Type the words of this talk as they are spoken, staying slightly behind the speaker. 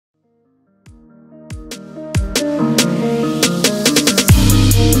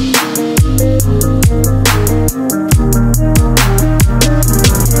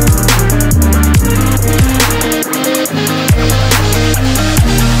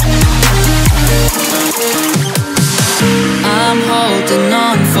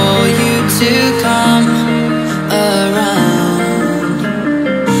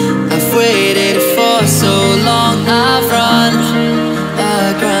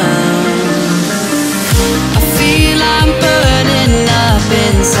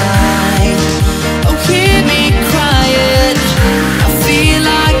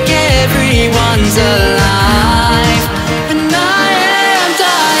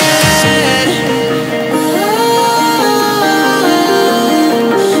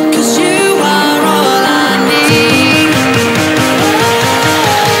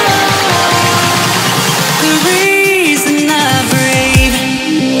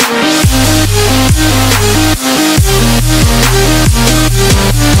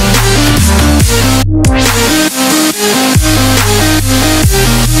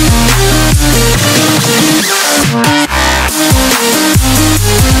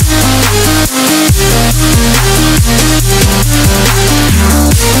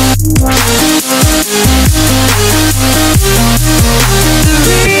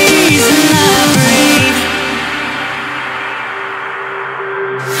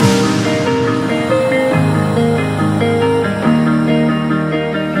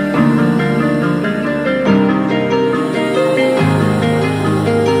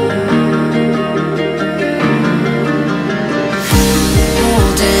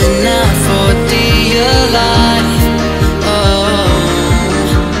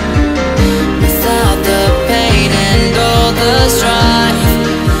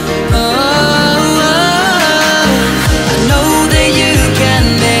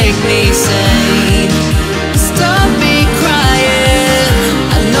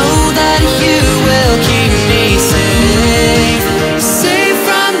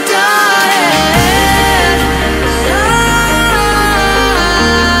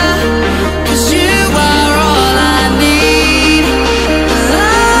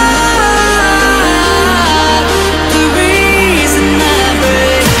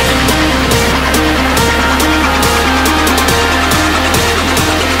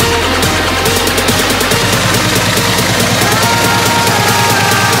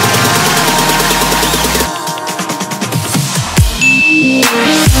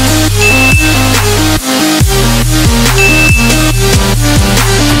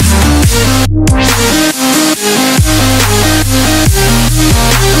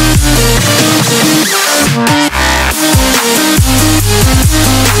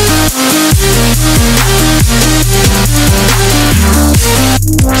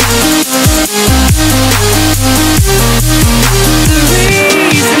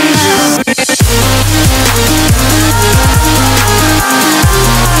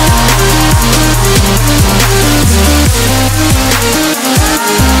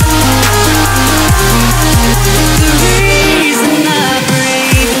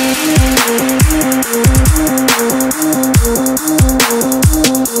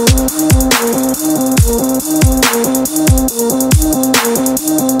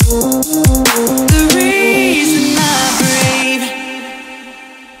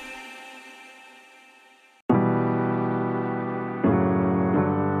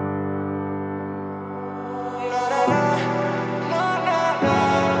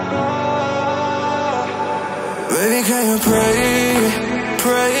Baby, can you pray,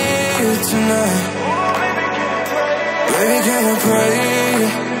 pray tonight? Baby, can you pray,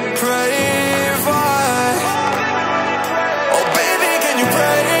 pray for? Oh baby, can you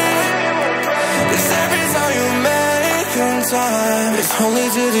pray? It's every time you make in time. It's only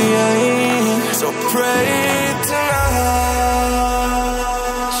to the end, so pray tonight.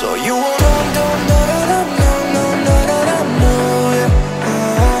 So you won't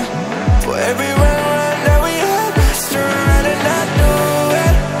for every run that we had, just run and not do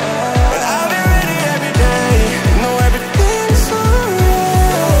it. But I'll be ready every day, know everything's alright.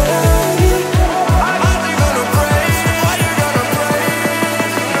 Are you gonna pray? Are you gonna pray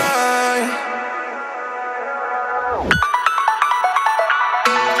tonight?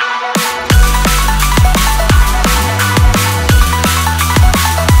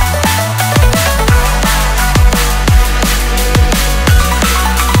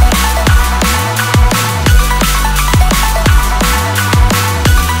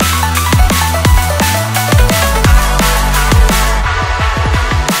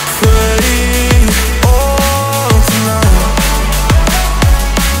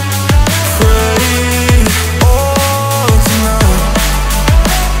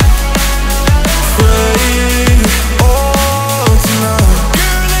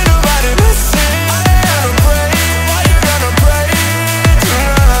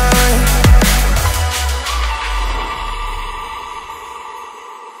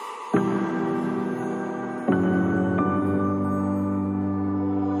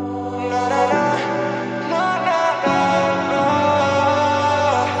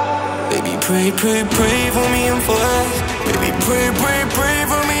 Pray, pray, pray for me and for us. Baby, pray, pray, pray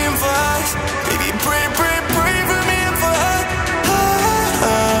for me and for us. Baby, pray, pray, pray for me and for us.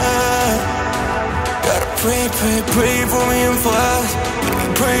 Gotta pray, pray, pray for me and for us. Baby,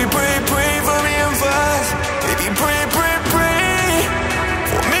 pray, pray, pray for me and for us. Baby, pray, pray, pray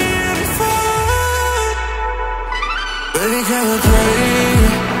for me and for us. Baby, can we pray,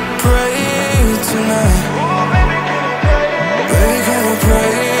 pray tonight? Baby, can we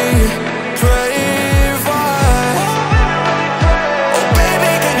pray?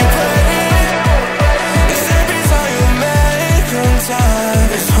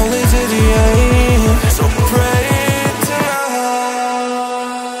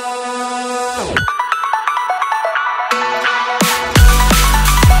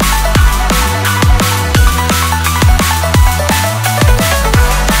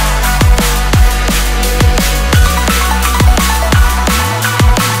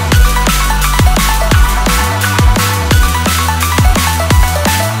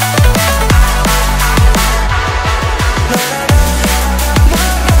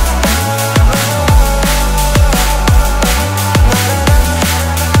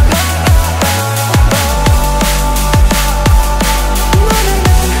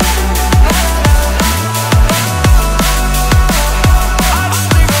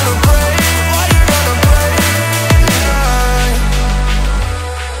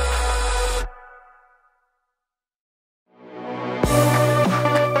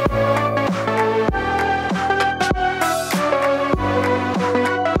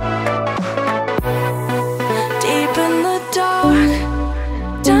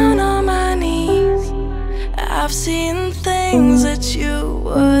 I've seen things that you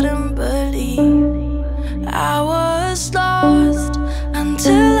wouldn't believe. I was